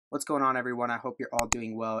What's going on, everyone? I hope you're all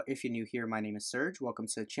doing well. If you're new here, my name is Serge. Welcome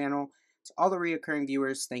to the channel. To all the reoccurring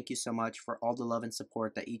viewers, thank you so much for all the love and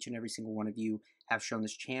support that each and every single one of you have shown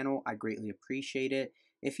this channel. I greatly appreciate it.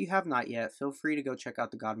 If you have not yet, feel free to go check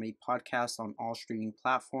out the God Made podcast on all streaming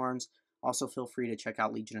platforms. Also, feel free to check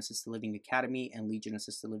out Legion Assisted Living Academy and Legion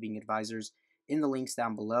Assisted Living Advisors in the links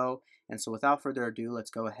down below. And so without further ado,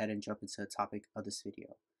 let's go ahead and jump into the topic of this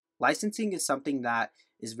video. Licensing is something that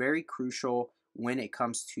is very crucial when it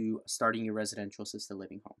comes to starting your residential assisted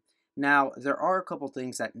living home. Now, there are a couple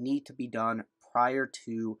things that need to be done prior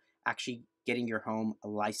to actually getting your home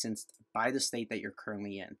licensed by the state that you're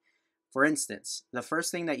currently in. For instance, the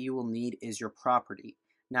first thing that you will need is your property.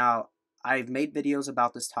 Now, I've made videos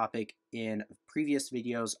about this topic in previous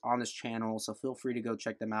videos on this channel, so feel free to go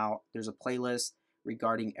check them out. There's a playlist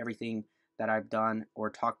regarding everything that I've done or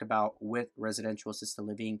talked about with residential assisted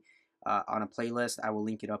living on a playlist. I will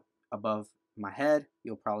link it up above my head.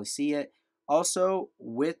 You'll probably see it. Also,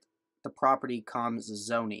 with the property comes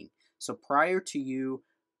zoning. So prior to you,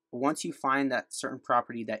 once you find that certain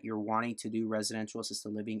property that you're wanting to do residential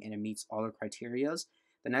assisted living and it meets all the criterias,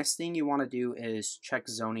 the next thing you want to do is check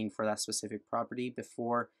zoning for that specific property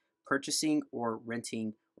before purchasing or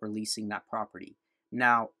renting or leasing that property.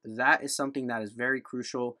 Now, that is something that is very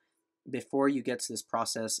crucial before you get to this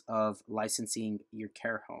process of licensing your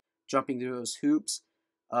care home. Jumping through those hoops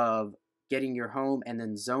of getting your home and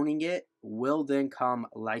then zoning it will then come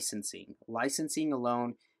licensing. Licensing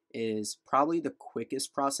alone is probably the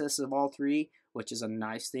quickest process of all three, which is a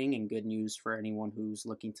nice thing and good news for anyone who's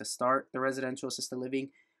looking to start the residential assisted living.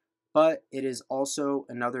 But it is also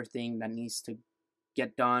another thing that needs to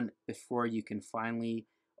get done before you can finally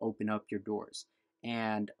open up your doors.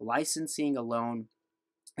 And licensing alone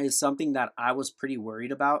is something that I was pretty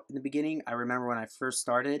worried about in the beginning. I remember when I first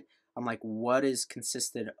started, I'm like, what is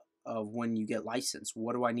consisted of when you get licensed?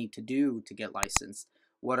 What do I need to do to get licensed?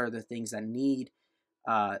 What are the things I need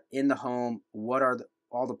in the home? What are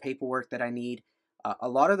all the paperwork that I need? A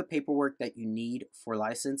lot of the paperwork that you need for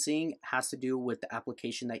licensing has to do with the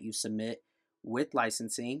application that you submit with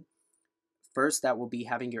licensing. First, that will be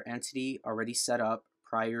having your entity already set up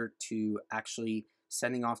prior to actually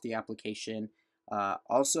sending off the application.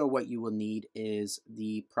 Also, what you will need is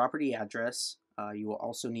the property address. You will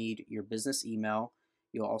also need your business email.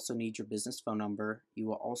 You'll also need your business phone number. You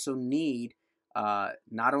will also need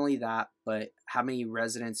not only that, but how many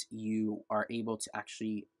residents you are able to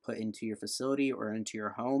actually put into your facility or into your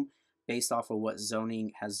home based off of what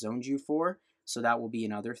zoning has zoned you for. So that will be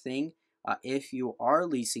another thing. If you are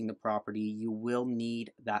leasing the property, you will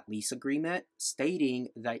need that lease agreement stating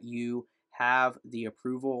that you have the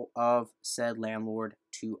approval of said landlord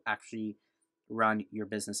to actually run your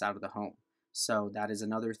business out of the home. So that is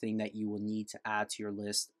another thing that you will need to add to your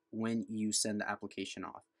list when you send the application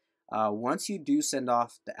off. Once you do send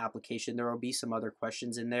off the application, there will be some other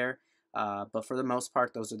questions in there, but for the most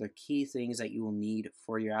part, those are the key things that you will need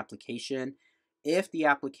for your application. If the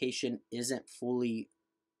application isn't fully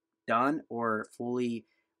done or fully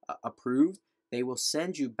approved, they will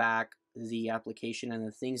send you back the application and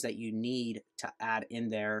the things that you need to add in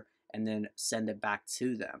there and then send it back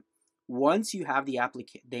to them. Once you have the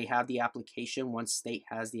they have the application, once state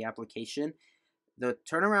has the application, the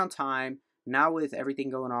turnaround time now with everything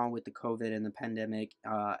going on with the COVID and the pandemic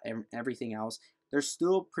and everything else, they're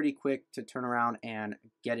still pretty quick to turn around and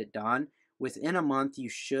get it done. Within a month, you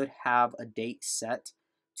should have a date set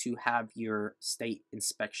to have your state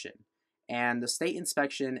inspection. And the state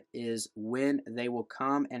inspection is when they will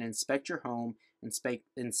come and inspect your home,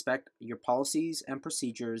 inspect your policies and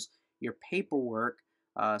procedures, your paperwork,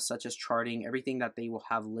 such as charting, everything that they will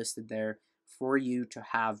have listed there for you to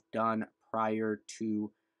have done prior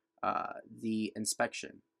to the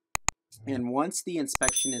inspection. And once the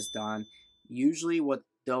inspection is done, usually what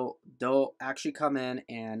they'll actually come in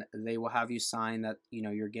and they will have you sign that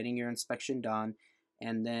you're getting your inspection done,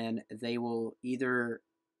 and then they will either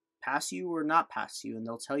pass you or not pass you, and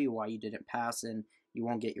they'll tell you why you didn't pass, and you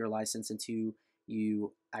won't get your license until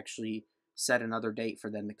you actually set another date for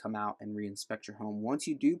them to come out and re-inspect your home. Once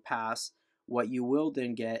you do pass, what you will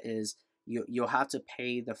then get is you'll have to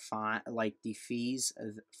pay the fine, like the fees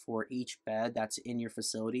for each bed that's in your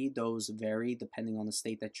facility. Those vary depending on the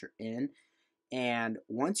state that you're in. And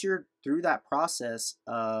once you're through that process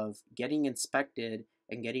of getting inspected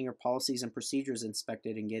and getting your policies and procedures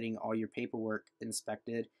inspected and getting all your paperwork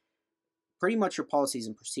inspected, pretty much your policies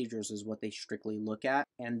and procedures is what they strictly look at.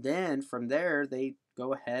 And then from there, they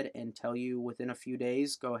go ahead and tell you within a few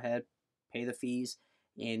days, go ahead, pay the fees,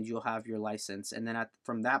 and you'll have your license. And then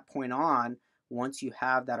from that point on, once you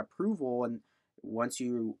have that approval and Once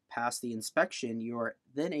you pass the inspection, you are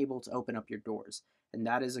then able to open up your doors, and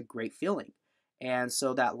that is a great feeling. And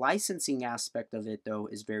so that licensing aspect of it, though,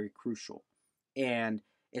 is very crucial. And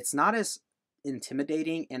it's not as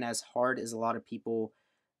intimidating and as hard as a lot of people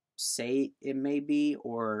say it may be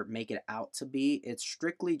or make it out to be. It's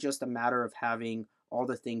strictly just a matter of having all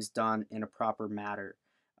the things done in a proper manner.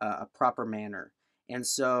 And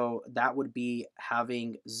so that would be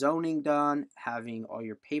having zoning done, having all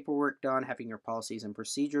your paperwork done, having your policies and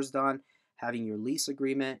procedures done, having your lease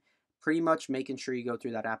agreement, pretty much making sure you go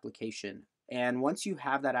through that application. And once you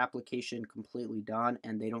have that application completely done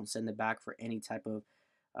and they don't send it back for any type of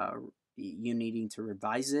you needing to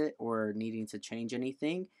revise it or needing to change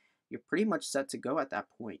anything, you're pretty much set to go at that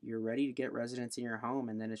point. You're ready to get residents in your home,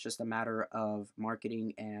 and then it's just a matter of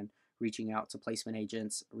marketing and reaching out to placement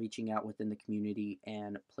agents, reaching out within the community,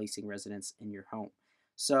 and placing residents in your home.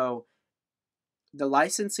 So the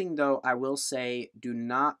licensing, though, I will say, do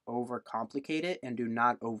not overcomplicate it and do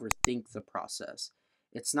not overthink the process.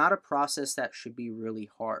 It's not a process that should be really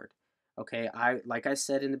hard. Okay, like I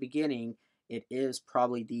said in the beginning, it is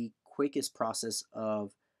probably the quickest process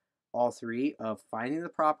of all three, of finding the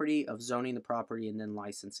property, of zoning the property, and then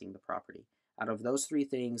licensing the property. Out of those three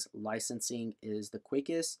things, licensing is the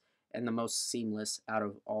quickest and the most seamless out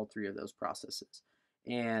of all three of those processes.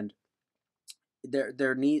 And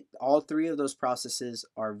all three of those processes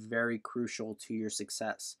are very crucial to your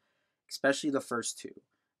success, especially the first two.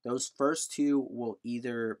 Those first two will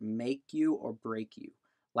either make you or break you.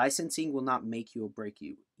 Licensing will not make you or break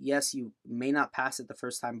you. Yes, you may not pass it the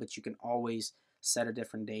first time, but you can always set a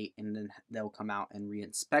different date and then they'll come out and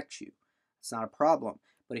re-inspect you. It's not a problem.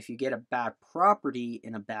 But if you get a bad property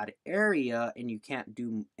in a bad area and you can't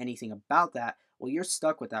do anything about that, well, you're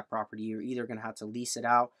stuck with that property. You're either going to have to lease it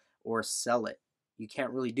out or sell it. You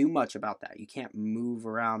can't really do much about that. You can't move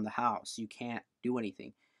around the house. You can't do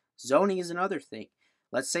anything. Zoning is another thing.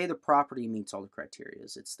 Let's say the property meets all the criteria.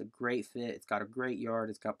 It's the great fit. It's got a great yard.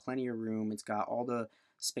 It's got plenty of room. It's got all the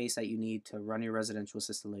space that you need to run your residential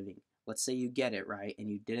assisted living. Let's say you get it right and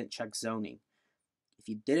you didn't check zoning. If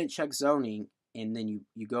you didn't check zoning and then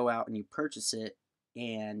you go out and you purchase it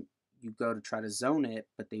and you go to try to zone it,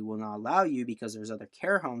 but they will not allow you because there's other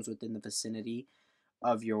care homes within the vicinity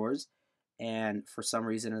of yours, and for some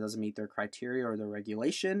reason it doesn't meet their criteria or their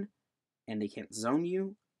regulation and they can't zone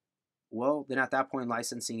you, well, then at that point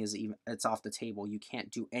licensing it's off the table. You can't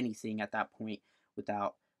do anything at that point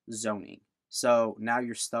without zoning. So now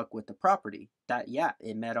you're stuck with the property that, yeah,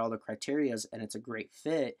 it met all the criterias and it's a great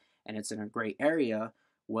fit and it's in a great area.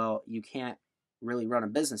 Well, you can't really run a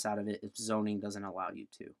business out of it if zoning doesn't allow you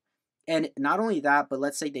to. And not only that, but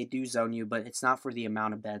let's say they do zone you, but it's not for the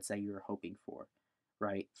amount of beds that you're hoping for,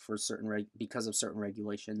 right? For because of certain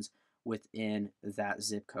regulations within that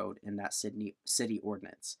zip code and that city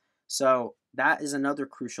ordinance. So that is another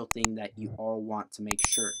crucial thing that you all want to make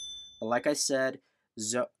sure. But like I said,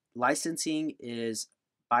 licensing is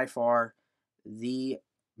by far the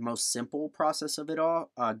most simple process of it all.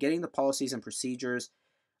 Getting the policies and procedures,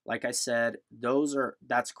 like I said,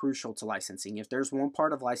 that's crucial to licensing. If there's one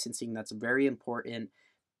part of licensing that's very important,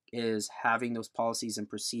 is having those policies and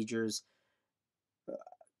procedures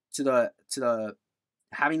to the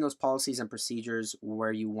having those policies and procedures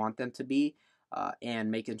where you want them to be, and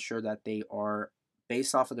making sure that they are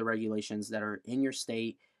based off of the regulations that are in your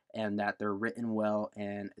state and that they're written well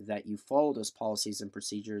and that you follow those policies and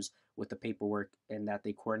procedures with the paperwork and that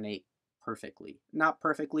they coordinate perfectly. Not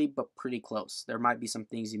perfectly, but pretty close. There might be some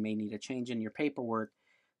things you may need to change in your paperwork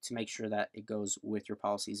to make sure that it goes with your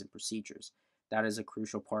policies and procedures. That is a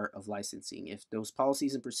crucial part of licensing. If those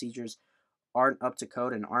policies and procedures aren't up to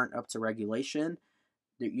code and aren't up to regulation,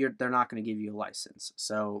 they're not going to give you a license.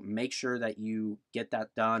 So make sure that you get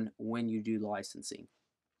that done when you do the licensing.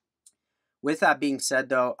 With that being said,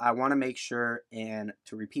 though, I want to make sure, and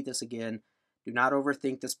to repeat this again, do not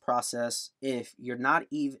overthink this process. If you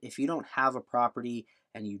don't have a property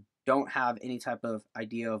and you don't have any type of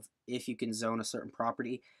idea of if you can zone a certain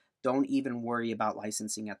property, don't even worry about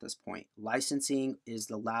licensing at this point. Licensing is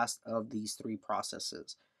the last of these three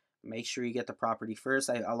processes. Make sure you get the property first.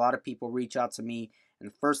 A lot of people reach out to me and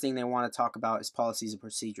the first thing they want to talk about is policies and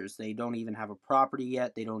procedures. They don't even have a property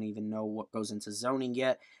yet. They don't even know what goes into zoning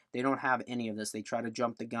yet. They don't have any of this. They try to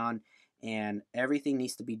jump the gun, and everything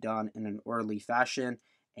needs to be done in an orderly fashion.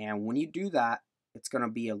 And when you do that, it's going to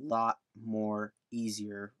be a lot more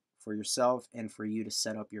easier for yourself and for you to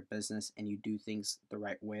set up your business and you do things the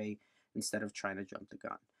right way instead of trying to jump the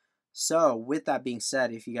gun. So with that being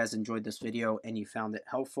said, if you guys enjoyed this video and you found it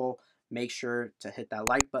helpful, make sure to hit that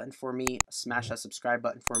like button for me, smash that subscribe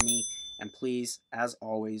button for me, And please, as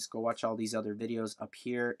always, go watch all these other videos up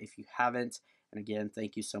here if you haven't. And again,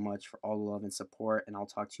 thank you so much for all the love and support, and I'll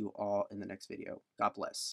talk to you all in the next video. God bless.